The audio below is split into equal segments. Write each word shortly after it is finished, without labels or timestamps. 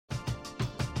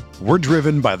We're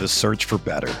driven by the search for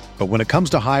better. But when it comes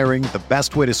to hiring, the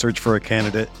best way to search for a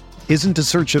candidate isn't to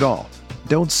search at all.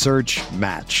 Don't search,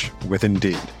 match with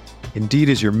Indeed. Indeed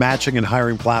is your matching and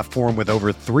hiring platform with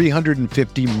over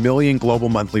 350 million global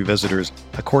monthly visitors,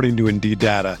 according to Indeed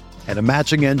data, and a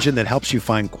matching engine that helps you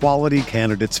find quality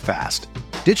candidates fast.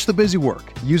 Ditch the busy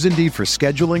work. Use Indeed for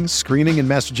scheduling, screening, and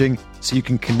messaging so you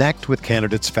can connect with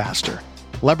candidates faster.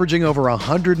 Leveraging over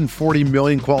 140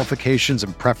 million qualifications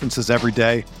and preferences every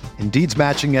day, Indeed's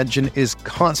matching engine is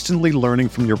constantly learning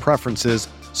from your preferences,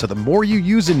 so the more you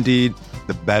use Indeed,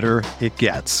 the better it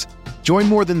gets. Join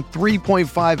more than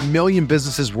 3.5 million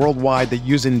businesses worldwide that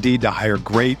use Indeed to hire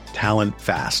great talent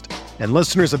fast. And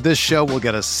listeners of this show will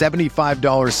get a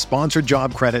 $75 sponsored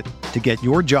job credit to get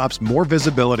your jobs more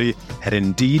visibility at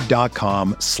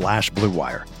Indeed.com/Blue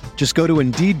Wire. Just go to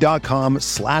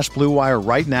Indeed.com/Blue Wire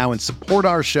right now and support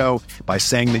our show by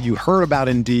saying that you heard about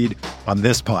Indeed on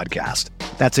this podcast.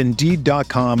 That's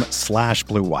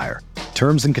Indeed.com/Blue Wire.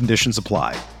 Terms and conditions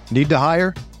apply. Need to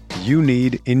hire? You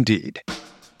need Indeed.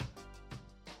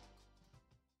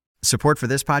 Support for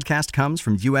this podcast comes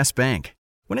from U.S. Bank.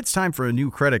 When it's time for a new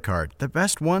credit card, the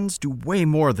best ones do way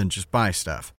more than just buy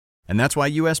stuff. And that's why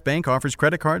U.S. Bank offers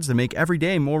credit cards that make every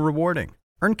day more rewarding.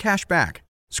 Earn cash back,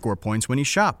 score points when you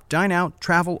shop, dine out,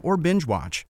 travel, or binge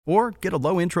watch, or get a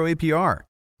low intro APR.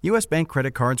 U.S. Bank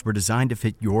credit cards were designed to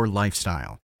fit your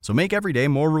lifestyle. So make every day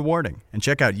more rewarding and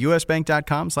check out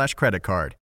usbank.com/credit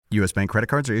card. U.S. Bank credit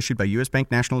cards are issued by U.S. Bank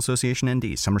National Association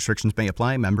ND. Some restrictions may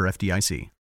apply. Member FDIC.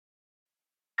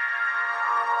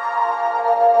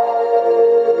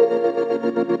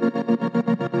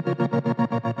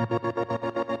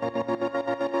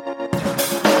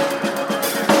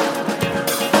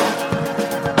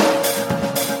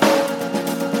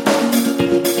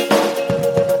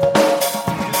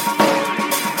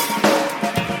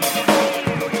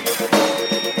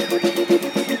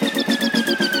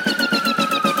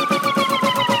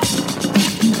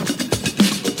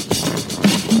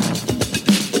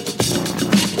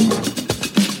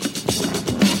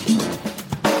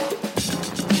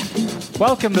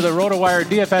 Welcome to the RotoWire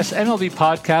DFS MLB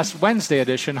Podcast Wednesday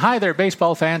edition. Hi there,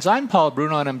 baseball fans. I'm Paul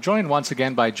Bruno, and I'm joined once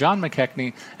again by John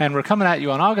McKechnie, and we're coming at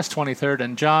you on August 23rd.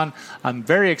 And John, I'm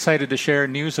very excited to share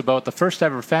news about the first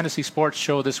ever fantasy sports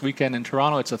show this weekend in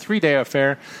Toronto. It's a 3-day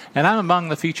affair, and I'm among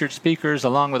the featured speakers,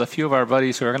 along with a few of our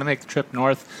buddies who are going to make the trip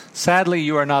north. Sadly,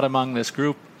 you are not among this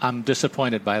group. I'm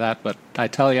disappointed by that, but I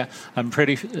tell you, I'm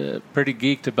pretty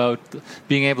geeked about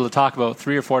being able to talk about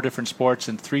 3 or 4 different sports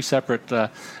in 3 separate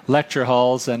lecture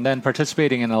halls, and then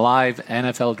participating in a live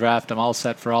NFL draft. I'm all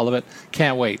set for all of it.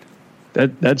 Can't wait.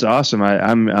 That's awesome.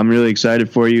 I'm really excited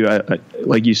for you.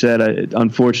 Like you said,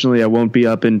 unfortunately, I won't be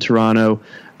up in Toronto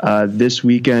this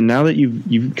weekend. Now that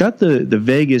you've got the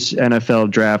Vegas NFL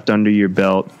draft under your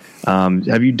belt,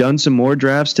 have you done some more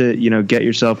drafts to get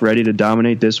yourself ready to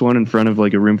dominate this one in front of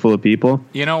like a room full of people?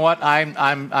 You know what?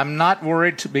 I'm not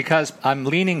worried because I'm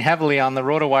leaning heavily on the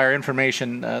RotoWire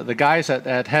information. The guys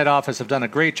at head office have done a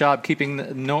great job keeping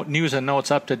news and notes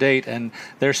up to date, and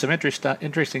there's some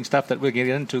interesting stuff that we'll get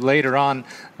into later on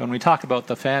when we talk about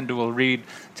the FanDuel read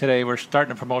today. We're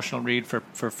starting a promotional read for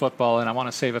football, and I want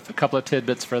to save a couple of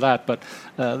tidbits for that. But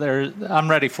I'm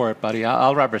ready for it, buddy.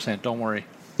 I'll represent. Don't worry.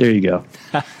 There you go.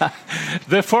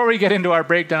 Before we get into our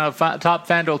breakdown of top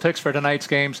FanDuel picks for tonight's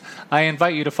games, I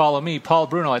invite you to follow me, Paul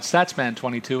Bruno, at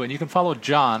Statsman22, and you can follow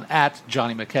John at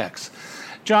Johnny McKex.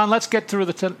 John, let's get through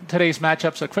today's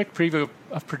matchups. A quick preview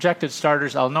of projected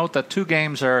starters. I'll note that 2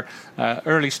 games are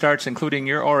early starts, including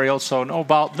your Orioles, so no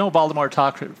Baltimore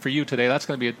talk for you today. That's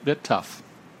going to be a bit tough.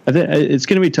 I think it's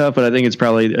going to be tough, but I think it's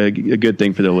probably a good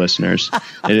thing for the listeners.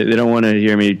 They don't want to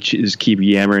hear me just keep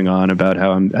yammering on about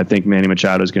how I think Manny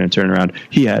Machado is going to turn around.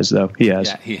 He has, though. He has.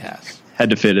 Yeah, he has.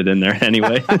 Had to fit it in there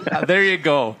anyway. There you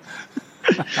go.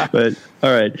 But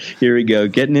all right, here we go.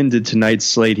 Getting into tonight's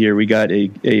slate here, we got a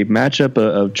matchup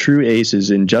of true aces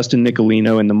in Justin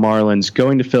Nicolino and the Marlins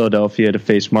going to Philadelphia to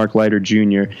face Mark Leiter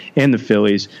Jr. and the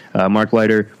Phillies. Mark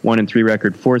Leiter 1-3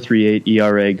 record, 4.38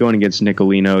 ERA, going against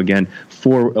Nicolino again,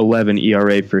 4.11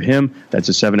 ERA for him. That's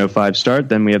a 7.05 start.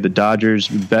 Then we have the Dodgers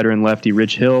veteran lefty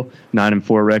Rich Hill,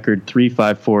 9-4 record,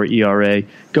 3.54 ERA,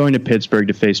 going to Pittsburgh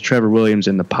to face Trevor Williams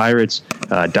and the Pirates.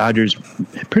 Dodgers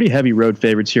pretty heavy road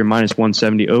favorites here, minus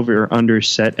 170, over or under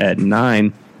set at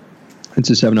 9. It's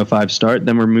a 7:05 start.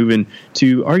 Then we're moving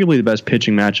to arguably the best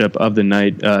pitching matchup of the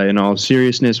night in all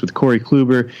seriousness with Corey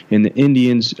Kluber and the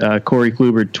Indians. Corey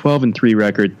Kluber, 12-3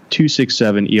 record,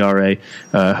 2.67 ERA,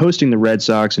 hosting the Red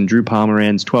Sox, and Drew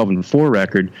Pomeranz, 12-4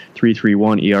 record,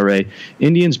 3.31 ERA.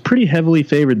 Indians pretty heavily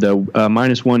favored, though,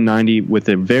 minus 190 with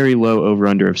a very low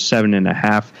over-under of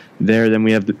 7.5. there. Then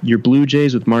we have your Blue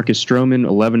Jays with Marcus Stroman,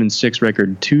 11-6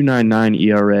 record, 2.99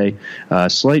 ERA.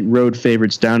 Slight road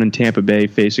favorites down in Tampa Bay,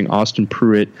 facing Austin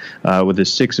Pruitt with a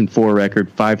 6-4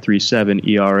 record, 5.37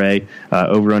 ERA.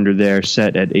 Over under there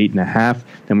set at 8.5.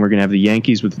 Then we're going to have the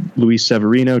Yankees with Luis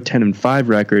Severino, 10-5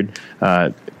 record,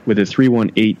 with a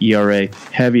 3.18 ERA.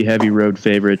 Heavy road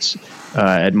favorites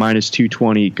at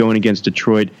 -220 going against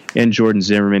Detroit, and Jordan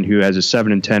Zimmerman, who has a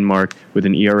 7-10 mark with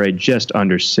an ERA just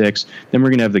under 6. Then we're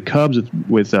going to have the Cubs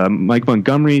with Mike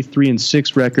Montgomery,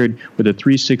 3-6 record with a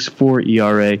 3.64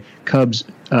 ERA. Cubs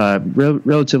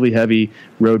relatively heavy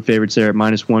road favorites there at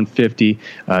 -150.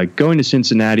 Going to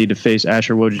Cincinnati to face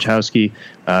Asher Wojciechowski,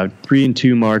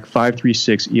 3-2 mark,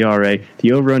 5.36 ERA.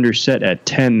 The over/under set at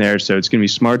 10 there, so it's going to be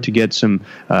smart to get some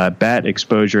bat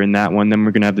exposure in that one. Then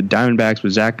we're going to have the Diamondbacks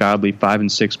with Zach Godley,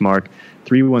 5-6 mark,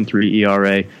 3.13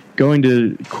 ERA. Going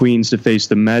to Queens to face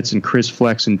the Mets and Chris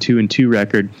Flexen, 2-2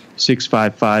 record,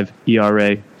 6.55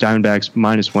 ERA. Diamondbacks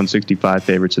 -165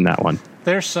 favorites in that one.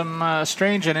 There's some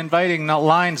strange and inviting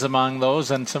lines among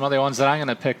those and some other ones that I'm going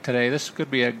to pick today. This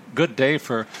could be a good day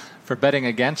for betting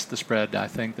against the spread. I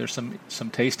think there's some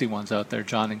tasty ones out there,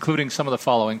 John, including some of the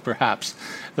following, perhaps.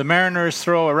 The Mariners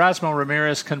throw Erasmo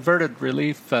Ramirez, converted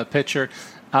relief pitcher,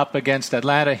 up against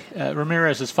Atlanta.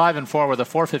 Ramirez is 5-4 with a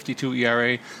 4.52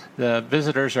 ERA. The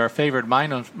visitors are favored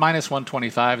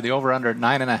 -125. The over/under at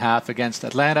 9.5 against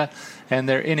Atlanta. And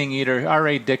their inning eater,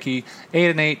 R.A. Dickey,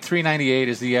 8-8, 3.98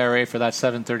 is the ERA for that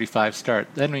 7.35 start.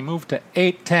 Then we move to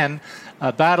 8-10.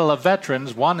 A battle of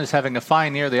veterans. One is having a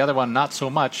fine year, the other one not so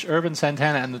much. Urban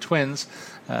Santana and the Twins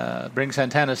bring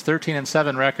Santana's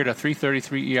 13-7 record, a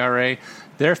 3.33 ERA.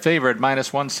 They're favored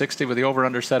 -160 with the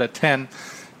over/under set at 10.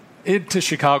 Into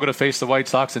Chicago to face the White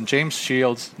Sox, and James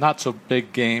Shields, not so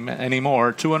big game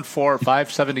anymore. 2-4,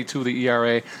 5.72 the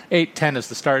ERA, 8.10 is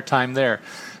the start time there.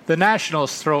 The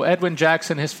Nationals throw Edwin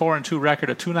Jackson, his 4-2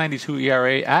 record, a 2.92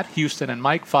 ERA at Houston, and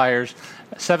Mike Fiers,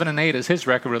 7-8 is his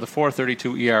record with a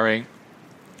 4.32 ERA.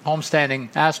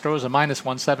 Homestanding Astros, a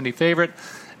 -170 favorite.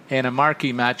 In a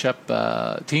marquee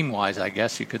matchup, team-wise, I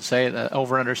guess you could say,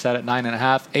 over/under set at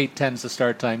 9.5, 8.10 is the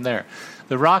start time there.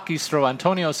 The Rockies throw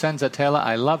Antonio Senzatela.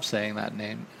 I love saying that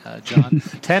name, John.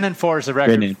 10-4 is the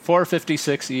record.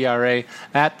 4.56 ERA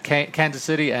at Kansas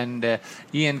City, and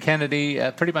Ian Kennedy,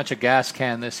 pretty much a gas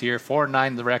can this year.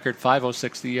 4.9 the record,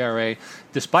 5.06 the ERA.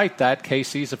 Despite that,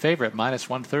 KC's a favorite,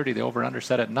 -130. The over/under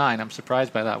set at 9. I'm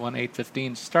surprised by that one.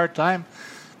 8.15 start time.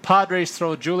 Padres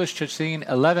throw Julius Chacin,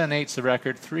 11-8 the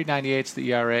record, 3.98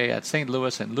 the ERA at St.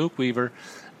 Louis, and Luke Weaver,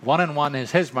 1-1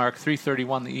 is his mark,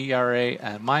 3.31 the ERA,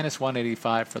 and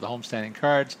 -185 for the homestanding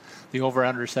Cards. The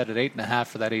over/under set at 8.5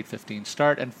 for that 8:15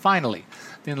 start. And finally,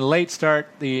 in the late start,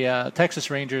 the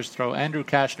Texas Rangers throw Andrew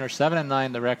Kashner,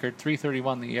 7-9 the record,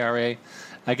 3.31 the ERA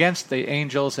against the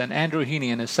Angels, and Andrew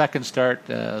Heaney in his second start,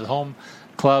 the home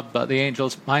club, the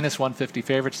Angels, -150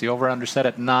 favorites. The over/under set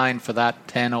at 9 for that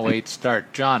 10:08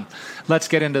 start. John, let's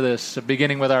get into this.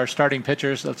 Beginning with our starting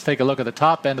pitchers, let's take a look at the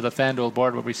top end of the FanDuel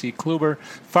board, where we see Kluber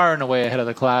far and away ahead of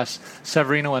the class.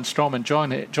 Severino and Stroman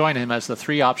join him as the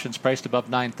three options priced above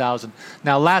 9,000.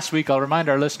 Now, last week, I'll remind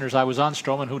our listeners, I was on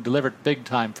Stroman, who delivered big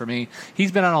time for me.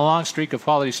 He's been on a long streak of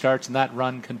quality starts, and that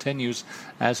run continues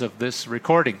as of this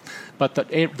recording. But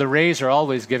the Rays are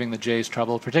always giving the Jays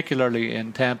trouble, particularly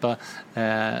in Tampa.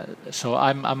 So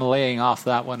I'm laying off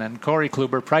that one. And Corey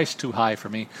Kluber, priced too high for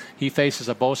me. He faces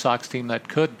a Bo Sox team that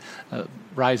could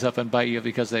rise up and bite you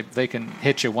because they can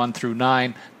hit you 1 through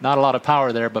 9. Not a lot of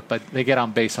power there, but they get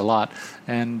on base a lot.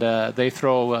 And they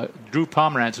throw Drew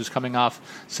Pomeranz, who's coming off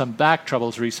some back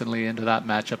troubles recently, into that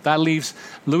matchup. That leaves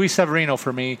Luis Severino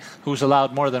for me, who's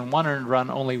allowed more than one earned run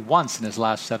only once in his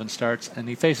last 7 starts. And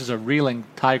he faces a reeling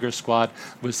Tigers squad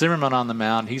with Zimmerman on the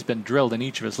mound. He's been drilled in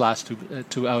each of his last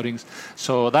two outings.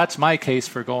 So that's my case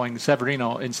for going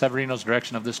Severino's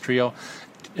direction of this trio.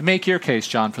 Make your case,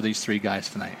 John, for these three guys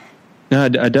tonight. No, I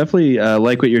definitely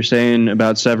like what you're saying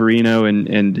about Severino,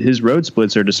 and his road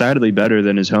splits are decidedly better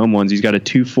than his home ones. He's got a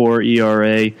 2.4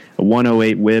 ERA, a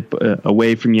 1.08 WHIP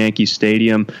away from Yankee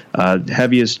Stadium.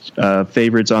 Heaviest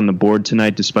favorites on the board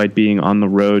tonight, despite being on the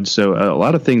road. So a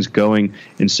lot of things going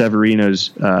in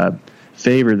Severino's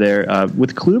favor there.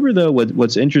 With Kluber, though,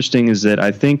 what's interesting is that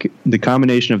I think the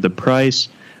combination of the price,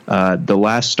 the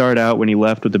last start out when he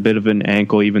left with a bit of an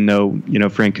ankle, even though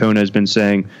Francona has been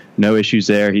saying no issues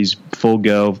there, he's full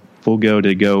go, full go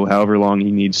to go however long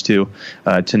he needs to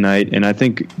tonight. And I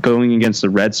think going against the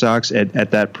Red Sox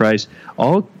at that price,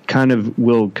 all kind of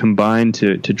will combine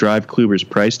to drive Kluber's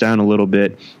price down a little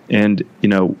bit. And,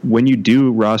 when you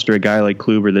do roster a guy like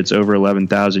Kluber that's over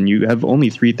 11,000, you have only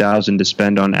 3,000 to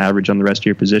spend on average on the rest of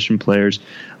your position players.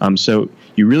 So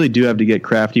you really do have to get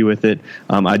crafty with it.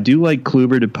 I do like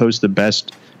Kluber to post the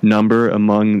best number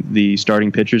among the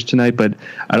starting pitchers tonight, but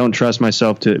I don't trust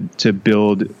myself to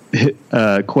build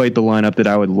quite the lineup that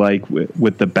I would like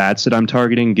with the bats that I'm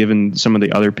targeting, given some of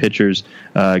the other pitchers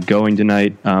going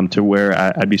tonight, to where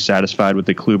I'd be satisfied with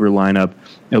the Kluber lineup,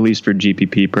 at least for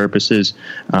GPP purposes.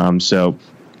 So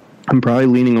I'm probably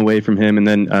leaning away from him. And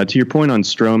then to your point on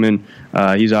Stroman,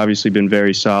 he's obviously been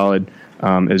very solid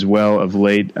as well of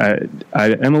late. I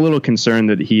am a little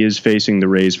concerned that he is facing the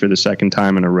Rays for the second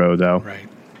time in a row, though. Right.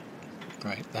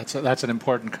 That's an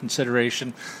important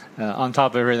consideration. On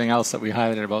top of everything else that we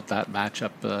highlighted about that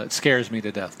matchup, it scares me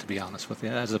to death, to be honest with you,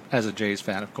 as a Jays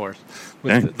fan, of course,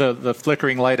 with the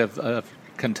flickering light of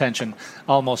contention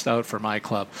almost out for my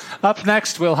club. Up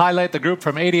next, we'll highlight the group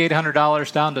from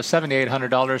 $8,800 down to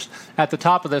 $7,800. At the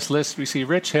top of this list, we see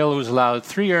Rich Hill, who's allowed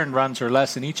 3 earned runs or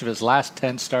less in each of his last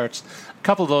 10 starts. A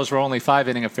couple of those were only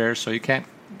 5-inning affairs, so you can't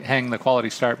hang the quality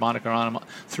start moniker on him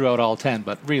throughout all 10,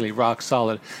 but really rock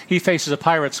solid. He faces a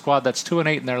Pirates squad that's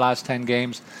 2-8 in their last 10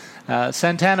 games.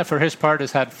 Santana, for his part,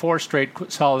 has had 4 straight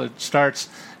solid starts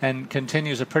and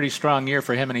continues a pretty strong year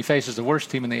for him, and he faces the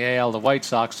worst team in the AL, the White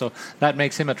Sox, so that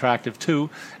makes him attractive too.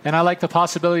 And I like the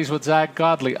possibilities with Zach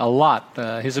Godley a lot.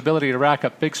 His ability to rack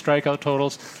up big strikeout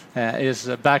totals is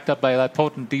backed up by that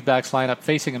potent D-backs lineup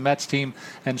facing a Mets team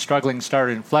and struggling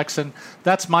starter in Flexen.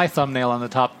 That's my thumbnail on the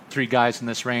top 3 guys in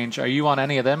this range. Are you on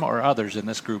any of them or others in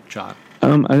this group, John?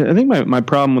 I think my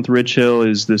problem with Rich Hill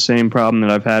is the same problem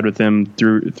that I've had with him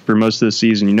for most of the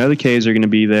season. The K's are going to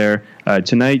be there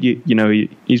tonight.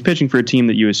 He's pitching for a team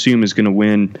that you assume is going to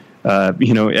win.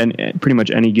 And pretty much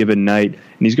any given night,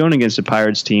 and he's going against a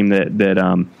Pirates team that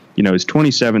is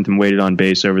 27th and weighted on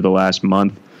base over the last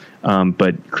month.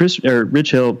 But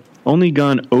Rich Hill only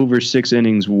gone over 6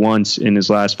 innings once in his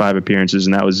last 5 appearances,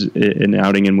 and that was an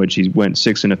outing in which he went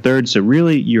 6 1/3. So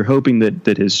really, you're hoping that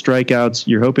his strikeouts,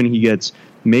 you're hoping he gets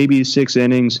maybe 6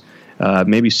 innings,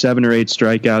 maybe 7 or 8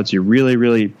 strikeouts. You're really,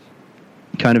 really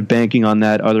kind of banking on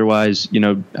that. Otherwise,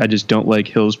 I just don't like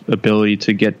Hill's ability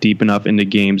to get deep enough into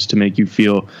games to make you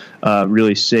feel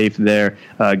really safe there.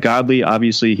 Godley,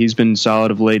 obviously, he's been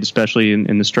solid of late, especially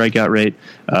in the strikeout rate.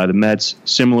 The Mets,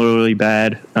 similarly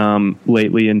bad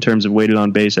lately in terms of weighted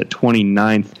on base at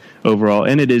 29th overall,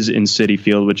 and it is in Citi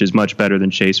Field, which is much better than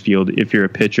Chase Field if you're a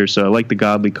pitcher. So I like the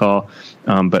Godley call,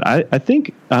 but I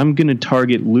think I'm going to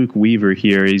target Luke Weaver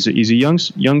here. He's a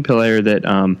young player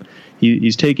that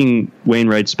he's taking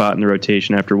Wainwright's spot in the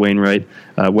rotation after Wainwright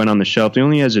went on the shelf. He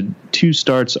only has 2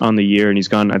 starts on the year, and he's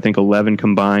gone, I think, 11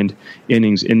 combined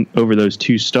innings over those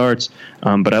 2 starts.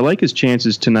 But I like his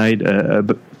chances tonight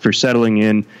for settling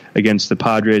in against the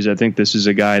Padres. I think this is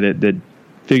a guy that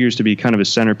figures to be kind of a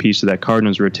centerpiece of that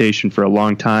Cardinals rotation for a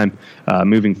long time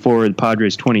moving forward.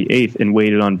 Padres 28th and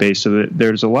weighted on base. So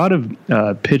there's a lot of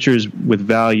pitchers with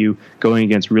value going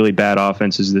against really bad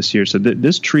offenses this year. So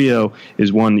this trio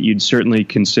is one that you'd certainly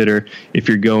consider if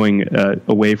you're going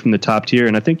away from the top tier.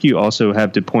 And I think you also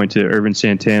have to point to Ervin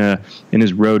Santana in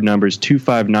his road numbers: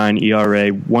 2.59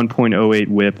 ERA, 1.08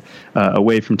 WHIP,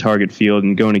 away from target field,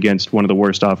 and going against one of the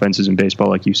worst offenses in baseball,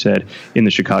 like you said, in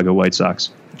the Chicago White Sox.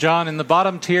 John, in the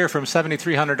bottom tier from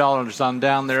 $7,300 on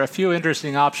down, there are a few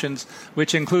interesting options,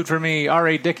 which include for me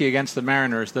R.A. Dickey against the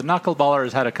Mariners. The knuckleballer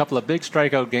has had a couple of big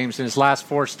strikeout games in his last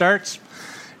 4 starts.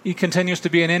 He continues to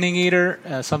be an inning eater,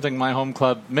 something my home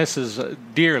club misses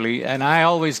dearly, and I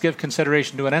always give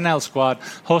consideration to an NL squad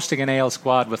hosting an AL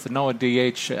squad with no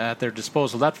DH at their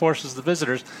disposal. That forces the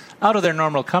visitors out of their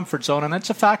normal comfort zone, and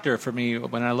it's a factor for me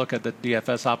when I look at the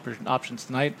DFS options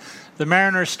tonight. The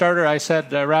Mariners starter, I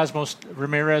said, Rasmus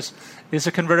Ramirez, is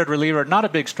a converted reliever, not a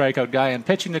big strikeout guy, and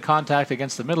pitching to contact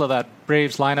against the middle of that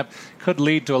Braves lineup could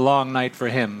lead to a long night for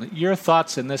him. Your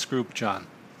thoughts in this group, John?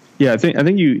 Yeah, I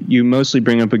think you mostly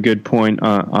bring up a good point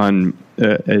on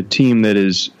a team that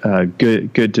is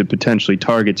good to potentially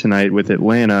target tonight with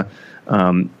Atlanta,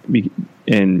 and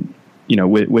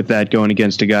with that going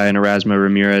against a guy in Erasmo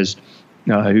Ramirez,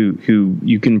 who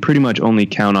you can pretty much only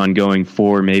count on going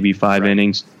 4, maybe 5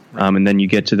 innings, and then you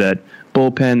get to that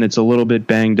bullpen that's a little bit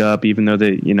banged up, even though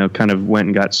they kind of went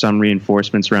and got some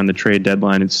reinforcements around the trade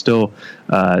deadline. It's still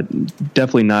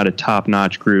definitely not a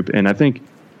top-notch group, and I think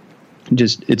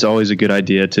it's always a good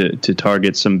idea to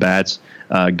target some bats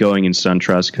going in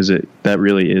SunTrust, because that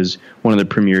really is one of the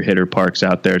premier hitter parks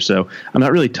out there. So I'm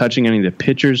not really touching any of the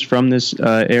pitchers from this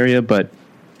area, but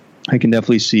I can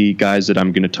definitely see guys that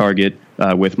I'm going to target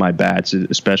with my bats,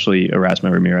 especially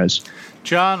Erasmo Ramirez.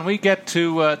 John, we get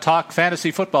to talk fantasy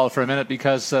football for a minute,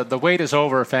 because the wait is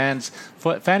over, fans.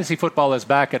 Fantasy football is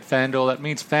back at FanDuel. That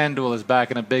means FanDuel is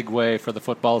back in a big way for the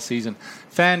football season.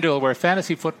 FanDuel, where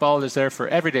fantasy football is there for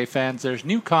everyday fans. There's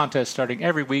new contests starting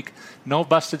every week. No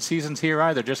busted seasons here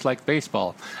either, just like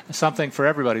baseball. Something for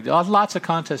everybody. Lots of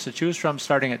contests to choose from,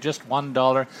 starting at just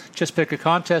 $1. Just pick a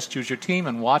contest, choose your team,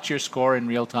 and watch your score in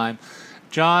real time.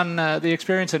 John, the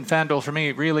experience in FanDuel for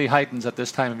me really heightens at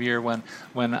this time of year when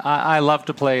I love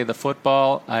to play the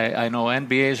football. I know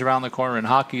NBA is around the corner and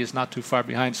hockey is not too far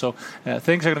behind, so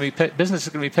things are going to be business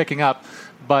is going to be picking up.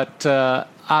 But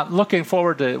I'm looking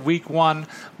forward to week one,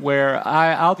 where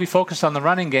I'll be focused on the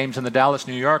running games in the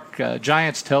Dallas-New York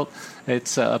Giants tilt.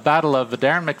 It's a battle of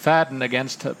Darren McFadden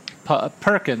against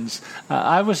Perkins.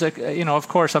 I was, of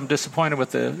course, I'm disappointed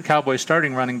with the Cowboys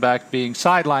starting running back being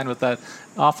sidelined with that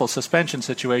awful suspension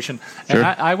situation. Sure. And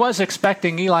I was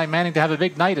expecting Eli Manning to have a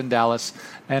big night in Dallas,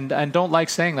 and don't like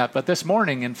saying that. But this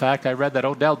morning, in fact, I read that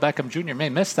Odell Beckham Jr. may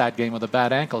miss that game with a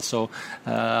bad ankle. So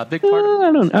a big part of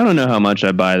I don't know how much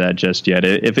I buy that just yet.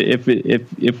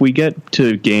 If we get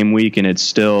to game week and it's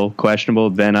still questionable,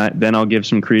 then I'll give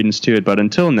some credence to it. But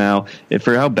until now,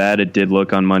 for how bad it did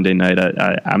look on Monday night,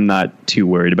 I'm not too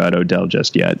worried about Odell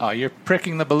just yet. Oh, you're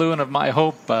pricking the balloon of my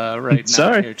hope right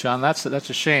now here, John. That's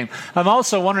a shame. I'm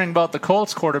also wondering about the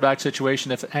Colts quarterback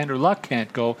situation. If Andrew Luck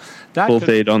can't go,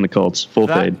 fade on the Colts.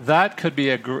 Fade. That could be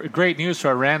a great news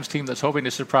for a Rams team that's hoping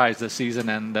to surprise this season.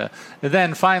 And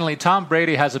then finally, Tom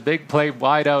Brady has a big play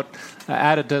wide out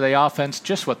added to the offense.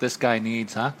 Just what this guy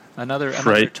needs, huh? Another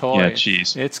toy. Yeah,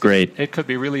 geez. It's great. It could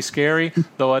be really scary,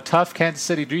 though a tough Kansas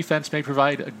City defense may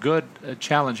provide a good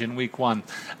challenge in week one.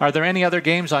 Are there any other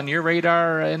games on your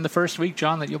radar in the first week,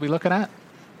 John, that you'll be looking at?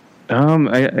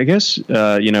 I guess,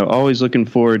 always looking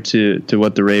forward to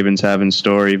what the Ravens have in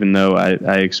store, even though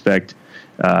I expect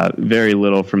very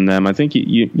little from them. I think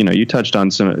you touched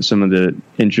on some of the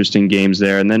interesting games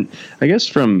there. And then I guess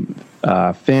from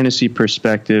fantasy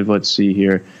perspective, let's see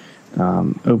here,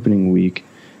 opening week.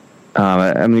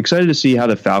 I'm excited to see how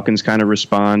the Falcons kind of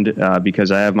respond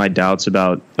because I have my doubts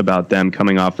about them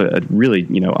coming off a really,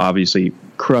 obviously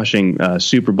crushing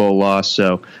Super Bowl loss.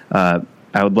 So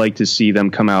I would like to see them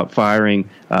come out firing.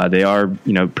 They are,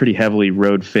 pretty heavily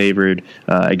road favored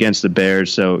against the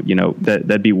Bears. So,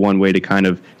 that'd be one way to kind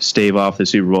of stave off the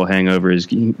Super Bowl hangover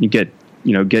is you get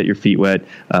your feet wet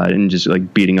and just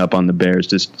like beating up on the Bears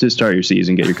to start your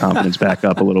season, get your confidence back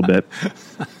up a little bit.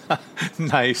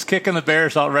 Nice. Kicking the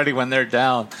Bears already when they're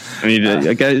down. I mean,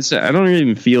 I don't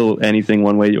even feel anything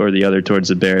one way or the other towards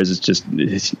the Bears. It's just,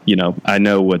 I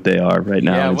know what they are right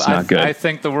now. And it's not good. I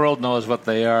think the world knows what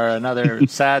they are. Another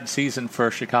sad season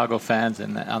for Chicago fans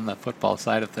on the football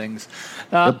side of things.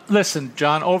 Listen,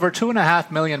 John, over 2.5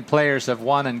 million players have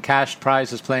won and cashed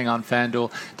prizes playing on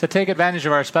FanDuel. To take advantage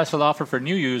of our special offer for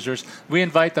new users, we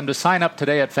invite them to sign up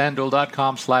today at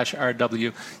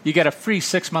FanDuel.com/RW. You get a free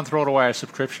 6-month RotoWire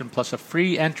subscription plus a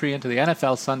free entry into the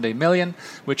NFL Sunday Million,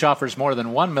 which offers more than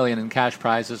 $1 million in cash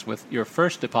prizes with your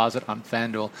first deposit on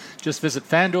FanDuel. Just visit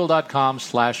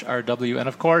FanDuel.com/RW. And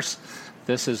of course,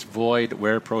 this is void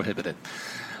where prohibited.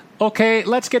 Okay,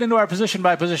 let's get into our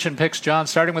position-by-position picks, John,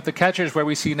 starting with the catchers, where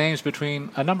we see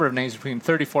a number of names between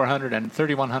 3,400 and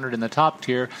 3,100 in the top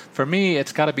tier. For me,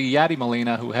 it's got to be Yadi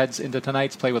Molina, who heads into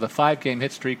tonight's play with a 5-game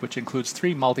hit streak, which includes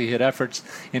 3 multi-hit efforts.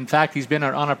 In fact, he's been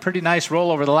on a pretty nice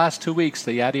roll over the last 2 weeks.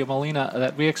 The Yadi Molina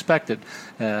that we expected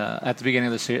at the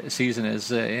beginning of the season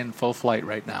is in full flight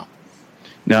right now.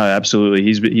 No, absolutely.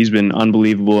 He's been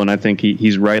unbelievable, and I think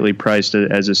he's rightly priced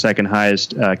as the second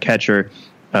highest catcher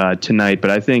tonight.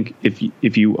 But I think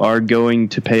if you are going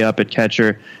to pay up at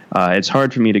catcher, it's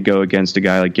hard for me to go against a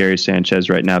guy like Gary Sanchez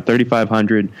right now.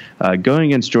 3,500 going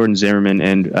against Jordan Zimmerman.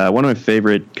 And one of my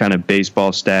favorite kind of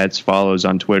baseball stats follows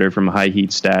on Twitter from High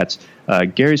Heat Stats.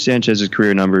 Gary Sanchez's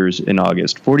career numbers in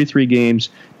August: 43 games,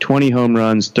 20 home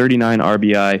runs, 39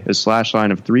 RBI, a slash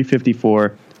line of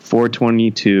 354,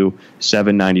 422,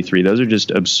 793. Those are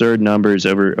just absurd numbers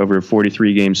over a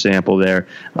 43-game sample there.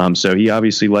 So he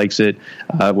obviously likes it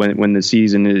when the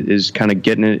season is kind of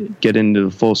get into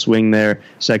the full swing there,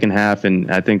 second half, and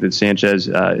I think that Sanchez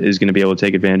is going to be able to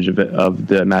take advantage of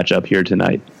the matchup here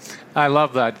tonight. I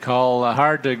love that call.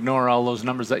 Hard to ignore all those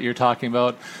numbers that you're talking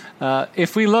about.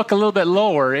 If we look a little bit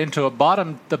lower into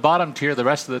the bottom tier, the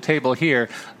rest of the table here,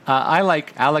 I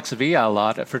like Alex Avila a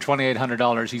lot for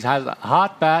 $2,800. He has a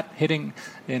hot bat, hitting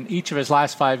in each of his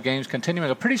last 5 games,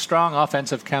 continuing a pretty strong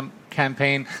offensive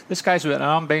campaign. This guy's been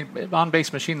an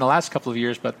on-base machine the last couple of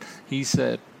years, but he's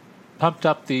pumped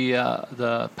up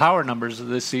the power numbers of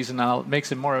this season. Now it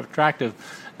makes him more attractive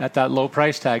at that low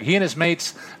price tag. He and his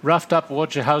mates roughed up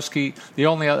Wojciechowski the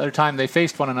only other time they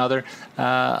faced one another.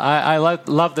 I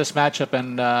love this matchup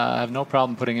and have no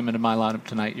problem putting him into my lineup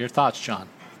tonight. Your thoughts, John?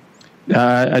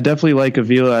 I definitely like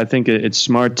Avila. I think it's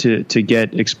smart to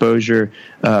get exposure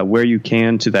where you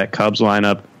can to that Cubs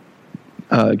lineup.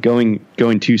 Going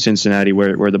to Cincinnati,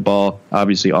 where the ball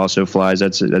obviously also flies.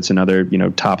 That's another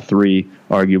top 3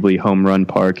 arguably home run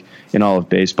park in all of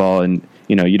baseball, and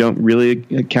you don't really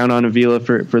count on Avila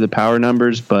for the power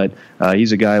numbers, but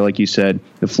he's a guy, like you said,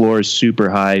 the floor is super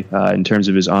high in terms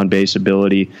of his on-base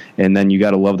ability, and then you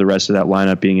got to love the rest of that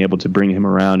lineup being able to bring him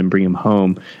around and bring him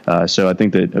home. So I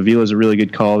think that Avila is a really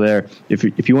good call there.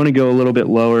 If you want to go a little bit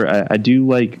lower, I do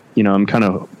like, I'm kind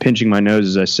of pinching my nose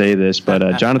as I say this,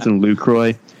 but Jonathan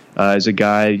Lucroy is a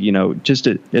guy, just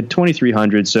at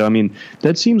 2,300. So, I mean,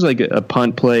 that seems like a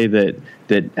punt play that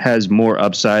has more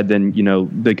upside than,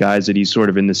 the guys that he's sort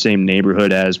of in the same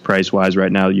neighborhood as price-wise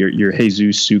right now. Your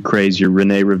Jesus Sucres, your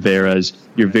Rene Rivera's,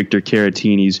 your Victor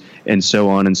Caratinis, and so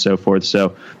on and so forth.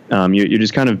 So you're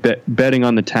just kind of betting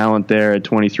on the talent there at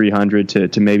 2,300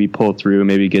 to maybe pull through,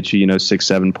 maybe get you,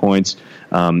 6-7 points,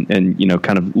 and,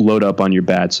 kind of load up on your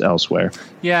bats elsewhere.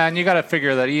 Yeah, and you got to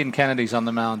figure that Ian Kennedy's on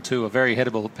the mound, too, a very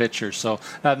hittable pitcher. So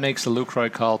that makes the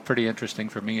Lucroy call pretty interesting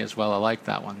for me as well. I like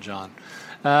that one, John.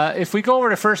 If we go over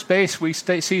to first base, we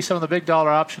see some of the big dollar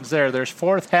options there. There's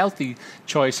 4 healthy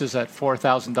choices at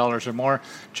 $4,000 or more.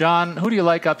 John, who do you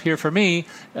like up here? For me,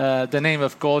 the name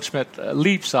of Goldschmidt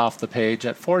leaps off the page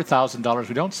at $4,000.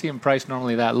 We don't see him priced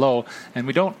normally that low, and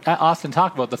we don't often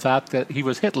talk about the fact that he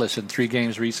was hitless in 3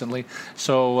 games recently.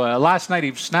 So last night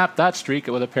he snapped that streak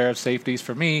with a pair of safeties.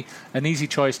 For me, an easy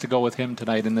choice to go with him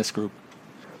tonight in this group.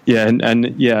 Yeah, and I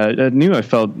knew I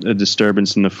felt a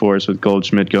disturbance in the force with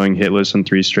Goldschmidt going hitless on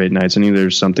 3 straight nights. I knew there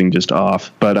was something just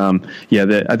off. But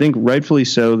I think rightfully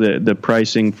so, the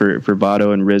pricing for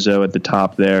Votto and Rizzo at the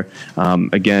top there.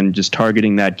 Again, just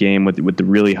targeting that game with the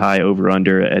really high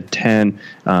over/under at 10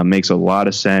 makes a lot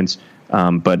of sense.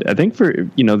 But I think for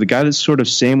the guy that's sort of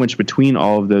sandwiched between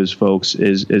all of those folks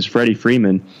is Freddie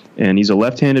Freeman, and he's a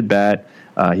left-handed bat.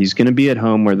 He's going to be at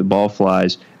home where the ball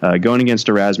flies, going against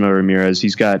Erasmo Ramirez.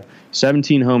 He's got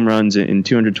 17 home runs in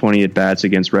 220 at-bats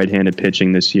against right-handed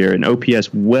pitching this year, and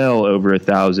OPS well over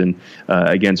 1,000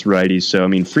 against righties. So, I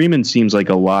mean, Freeman seems like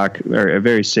a lock, or a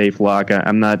very safe lock.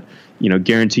 I'm not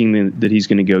guaranteeing that he's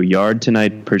going to go yard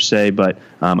tonight per se, but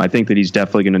I think that he's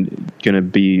definitely going to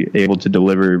be able to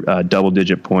deliver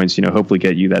double-digit points, hopefully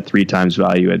get you that 3 times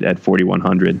value at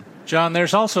 4,100. John,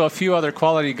 there's also a few other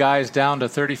quality guys down to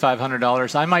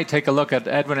 $3,500. I might take a look at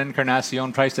Edwin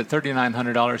Encarnacion, priced at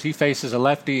 $3,900. He faces a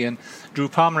lefty, and Drew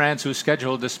Pomeranz, who's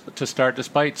scheduled to start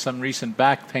despite some recent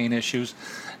back pain issues.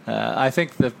 I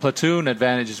think the platoon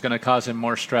advantage is going to cause him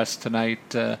more stress tonight.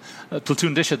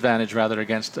 Platoon disadvantage, rather,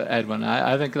 against Edwin.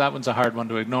 I think that one's a hard one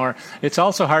to ignore. It's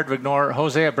also hard to ignore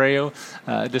Jose Abreu,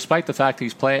 despite the fact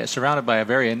he's surrounded by a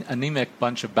very anemic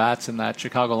bunch of bats in that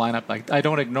Chicago lineup. I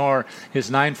don't ignore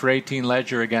his 9-for-18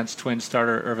 ledger against Twins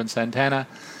starter Irvin Santana.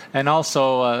 And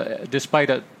also, despite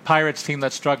a Pirates team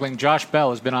that's struggling, Josh Bell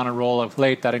has been on a roll of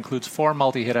late. That includes 4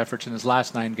 multi-hit efforts in his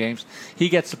last 9 games. He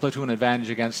gets the platoon advantage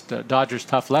against Dodgers'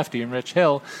 tough lefty and Rich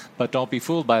Hill, but don't be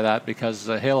fooled by that, because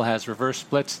Hill has reverse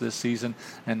splits this season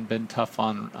and been tough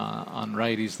on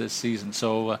righties this season.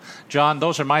 So, John,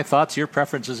 those are my thoughts. Your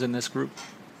preferences in this group?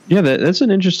 Yeah, that's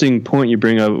an interesting point you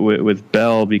bring up with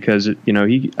Bell, because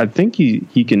I think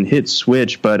he can hit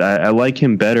switch, but I like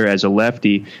him better as a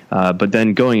lefty. But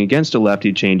then going against a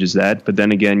lefty changes that. But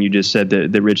then again, you just said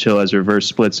that Rich Hill has reverse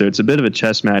split, so it's a bit of a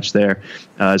chess match there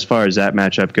as far as that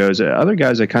matchup goes. Other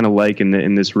guys I kind of like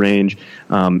in this range,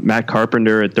 Matt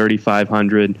Carpenter at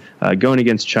 3,500, going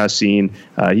against Chacin.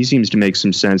 He seems to make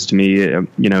some sense to me.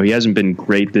 He hasn't been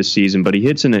great this season, but he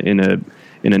hits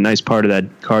in a nice part of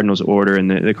that Cardinals order, and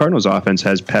the Cardinals offense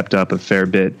has pepped up a fair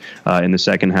bit in the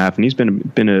second half, and he's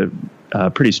been a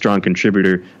pretty strong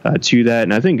contributor to that.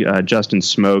 And I think Justin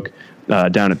Smoke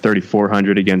down at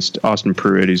 3,400 against Austin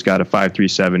Pruitt, who's got a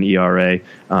 5.37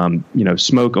 ERA.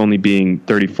 Smoke only being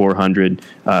 3,400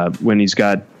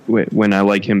 when I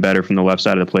like him better from the left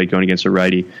side of the plate going against a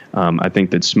righty. I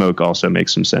think that Smoke also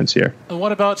makes some sense here.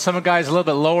 What about some guys a little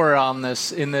bit lower in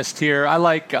this tier? I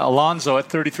like Alonso at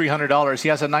 $3,300. He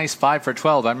has a nice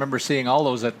 5-for-12. I remember seeing all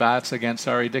those at bats against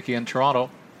R.A. Dickey in Toronto.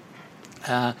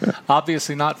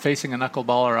 Obviously not facing a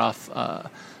knuckleballer off,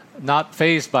 not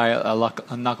phased by a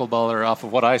knuckleballer off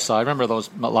of what I saw. I remember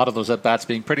a lot of those at-bats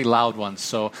being pretty loud ones.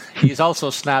 So he's also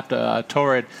snapped a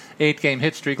torrid 8-game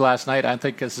hit streak last night. I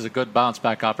think this is a good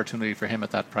bounce-back opportunity for him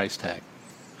at that price tag.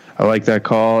 I like that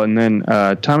call. And then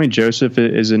Tommy Joseph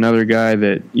is another guy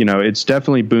that, it's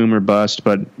definitely boom or bust,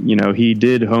 but, he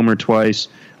did homer twice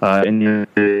in the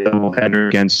doubleheader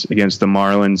against the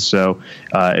Marlins. So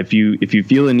if you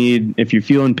feel a need, if you're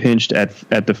feeling pinched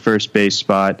at the first base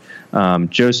spot,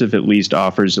 Joseph at least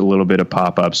offers a little bit of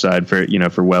pop upside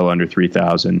for well under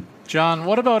 3,000. John,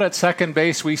 what about at second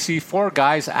base? We see 4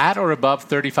 guys at or above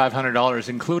 $3,500,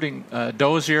 including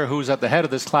Dozier, who's at the head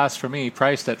of this class for me,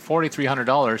 priced at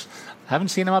 $4,300. Haven't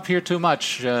seen him up here too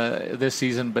much this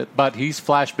season, but he's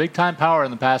flashed big-time power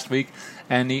in the past week,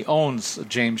 and he owns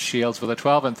James Shields with a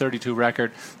 12-32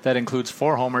 record that includes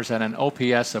 4 homers and an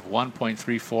OPS of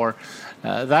 1.34.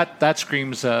 That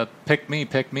screams pick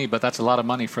me, but that's a lot of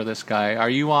money for this guy. Are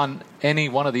you on any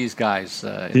one of these guys?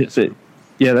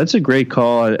 Yeah, that's a great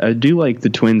call. I do like the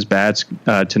Twins bats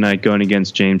tonight going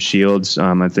against James Shields.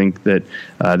 I think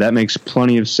that makes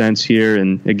plenty of sense here.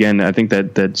 And again, I think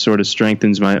that sort of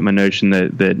strengthens my notion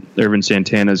that Irvin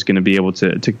Santana is going to be able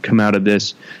to come out of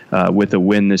this with a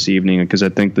win this evening, because I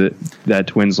think that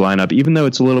Twins lineup, even though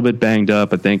it's a little bit banged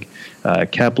up, I think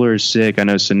Kepler is sick. I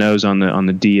know Sano's on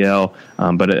the DL,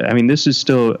 but I mean, this is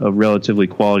still a relatively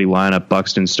quality lineup.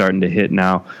 Buxton's starting to hit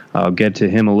now. I'll get to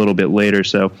him a little bit later.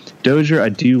 So Dozier, I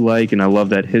do like, and I love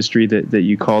that history that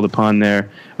you called upon there.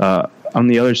 On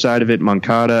the other side of it,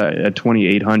 Moncada at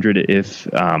 2,800.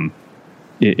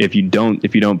 If you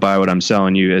don't buy what I'm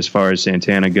selling you as far as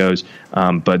Santana goes,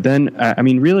 but then I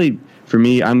mean, really. For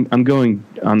me, I'm going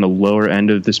on the lower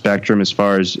end of the spectrum as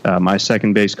far as my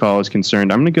second base call is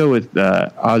concerned. I'm going to go with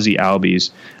Ozzie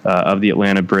Albies of the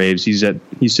Atlanta Braves. He's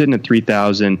sitting at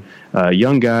 3,000.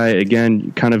 Young guy,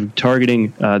 again, kind of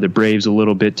targeting the Braves a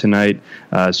little bit tonight,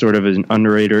 sort of as an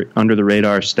under the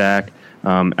radar stack.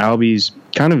 Albies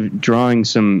kind of drawing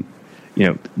some.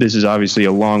 This is obviously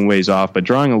a long ways off, but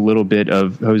drawing a little bit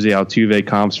of Jose Altuve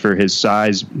comps for his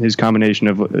size, his combination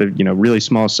of, really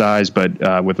small size, but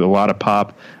with a lot of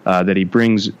pop that he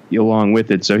brings along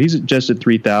with it. So he's just at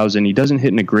 3,000. He doesn't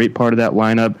hit in a great part of that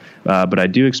lineup, but I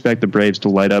do expect the Braves to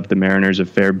light up the Mariners a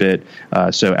fair bit.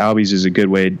 So Albies is a good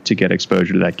way to get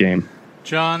exposure to that game.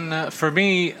 John, for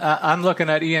me, I'm looking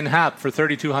at Ian Happ for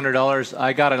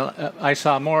 $3,200. I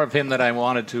saw more of him than I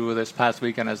wanted to this past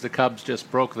weekend as the Cubs just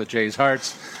broke the Jays'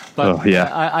 hearts. But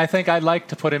I think I'd like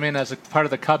to put him in as a part of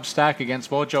the Cubs stack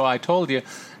against Mojo. I told you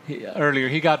earlier,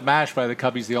 he got mashed by the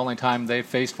Cubbies the only time they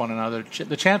faced one another.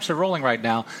 The champs are rolling right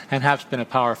now, and Happ's been a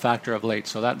power factor of late,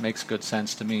 so that makes good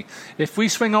sense to me. If we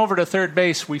swing over to third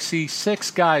base, we see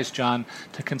 6 guys, John,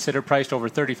 to consider priced over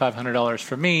 $3,500.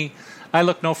 For me, I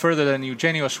look no further than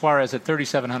Eugenio Suarez at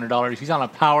 $3,700. He's on a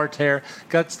power tear.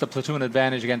 Gets the platoon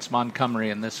advantage against Montgomery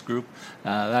in this group.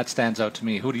 That stands out to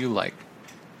me. Who do you like?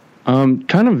 Kind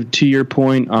of to your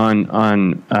point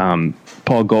on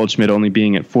Paul Goldschmidt only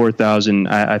being at 4,000,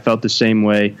 I felt the same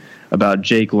way about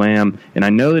Jake Lamb, and I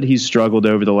know that he's struggled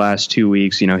over the last 2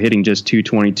 weeks, hitting just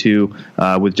 222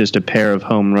 with just a pair of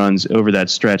home runs over that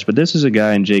stretch. But this is a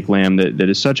guy in Jake Lamb that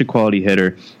is such a quality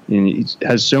hitter, and he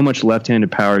has so much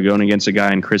left-handed power going against a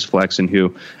guy in Chris Flexen,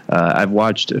 who I've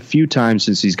watched a few times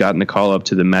since he's gotten the call up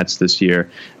to the Mets this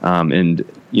year, and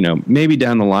maybe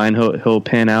down the line he'll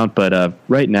pan out, but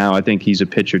right now I think he's a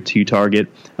pitcher to target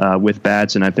with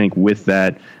bats, and I think with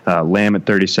that, Lamb at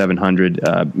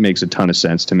 3,700 makes a ton of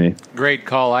sense to me. Great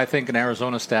call. I think an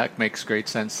Arizona stack makes great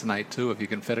sense tonight too. If you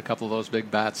can fit a couple of those big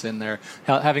bats in there,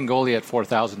 having Goldie at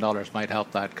 $4,000 might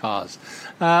help that cause.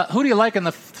 Who do you like in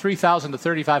the $3,000 to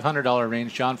 $3,500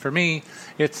 range, John? For me,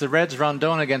 it's the Reds'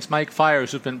 Rondon against Mike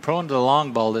Fiers, who's been prone to the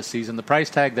long ball this season. The price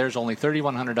tag there's only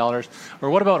 $3,100. Or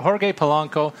what about Jorge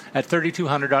Polanco at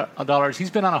 $3,200?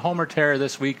 He's been on a homer tear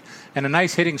this week and a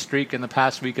nice hitting streak in the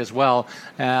past week as well.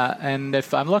 And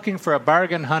if I'm looking for a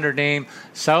bargain hunter name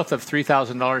south of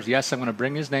 $3,000, yes, I'm going to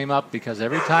bring his name up because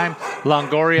every time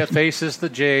Longoria faces the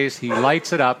Jays, he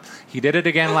lights it up. He did it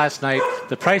again last night.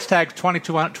 The price tag's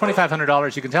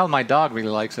 $2,500. You can tell my dog really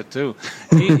likes it too.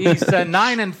 He's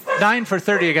 9 for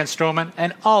 30 against Stroman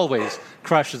and always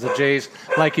crushes the Jays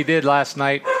like he did last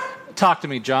night. Talk to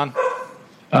me, John.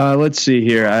 Let's see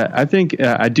here. I think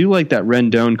I do like that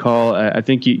Rendon call. I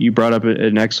think you brought up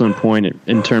an excellent point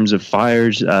in terms of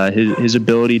Fiers. His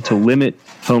ability to limit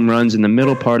home runs in the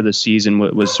middle part of the season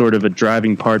was sort of a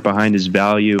driving part behind his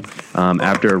value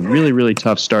after a really, really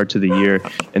tough start to the year.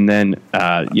 And then,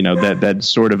 that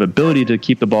sort of ability to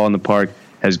keep the ball in the park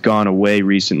has gone away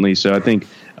recently. So I think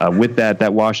with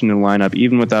that Washington lineup,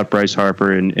 even without Bryce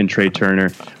Harper and Trey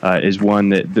Turner, is one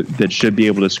that should be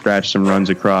able to scratch some runs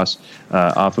across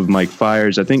off of Mike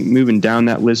Fiers. I think moving down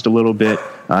that list a little bit,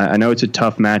 I know it's a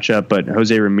tough matchup, but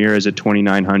Jose Ramirez at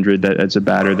 2,900, that's a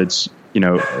batter that's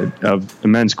of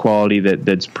immense quality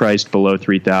that's priced below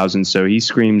 3,000. So he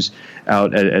screams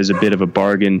out as a bit of a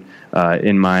bargain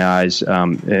in my eyes.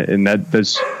 And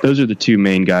those are the two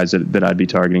main guys that I'd be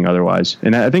targeting otherwise.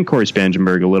 And I think Corey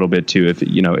Spangenberg a little bit too,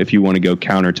 if you want to go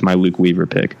counter to my Luke Weaver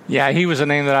pick. Yeah, he was a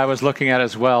name that I was looking at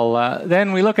as well.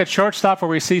 Then we look at shortstop, where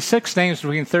we see 6 names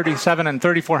between $3,700 and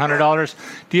 $3,400.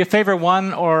 Do you favor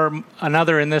one or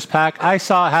another in this pack? I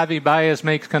saw Javi Baez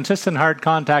make consistent hard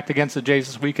contact against the Jays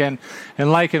this weekend,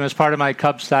 and like him as part of my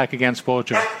Cubs stack against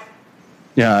Bojo.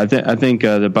 Yeah, I think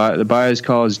the Baez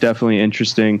call is definitely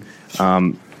interesting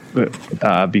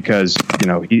because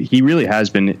he really has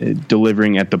been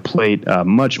delivering at the plate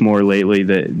much more lately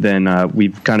than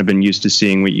we've kind of been used to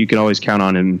seeing. You can always count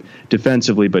on him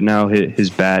defensively, but now his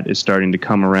bat is starting to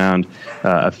come around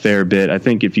a fair bit. I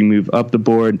think if you move up the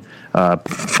board,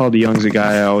 Paul DeJong's a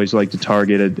guy I always like to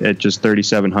target at just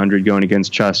 3,700 going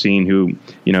against Chacin, who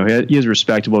he has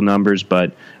respectable numbers,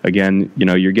 but again,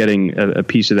 you're getting a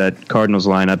piece of that Cardinals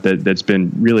lineup that's been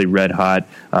really red hot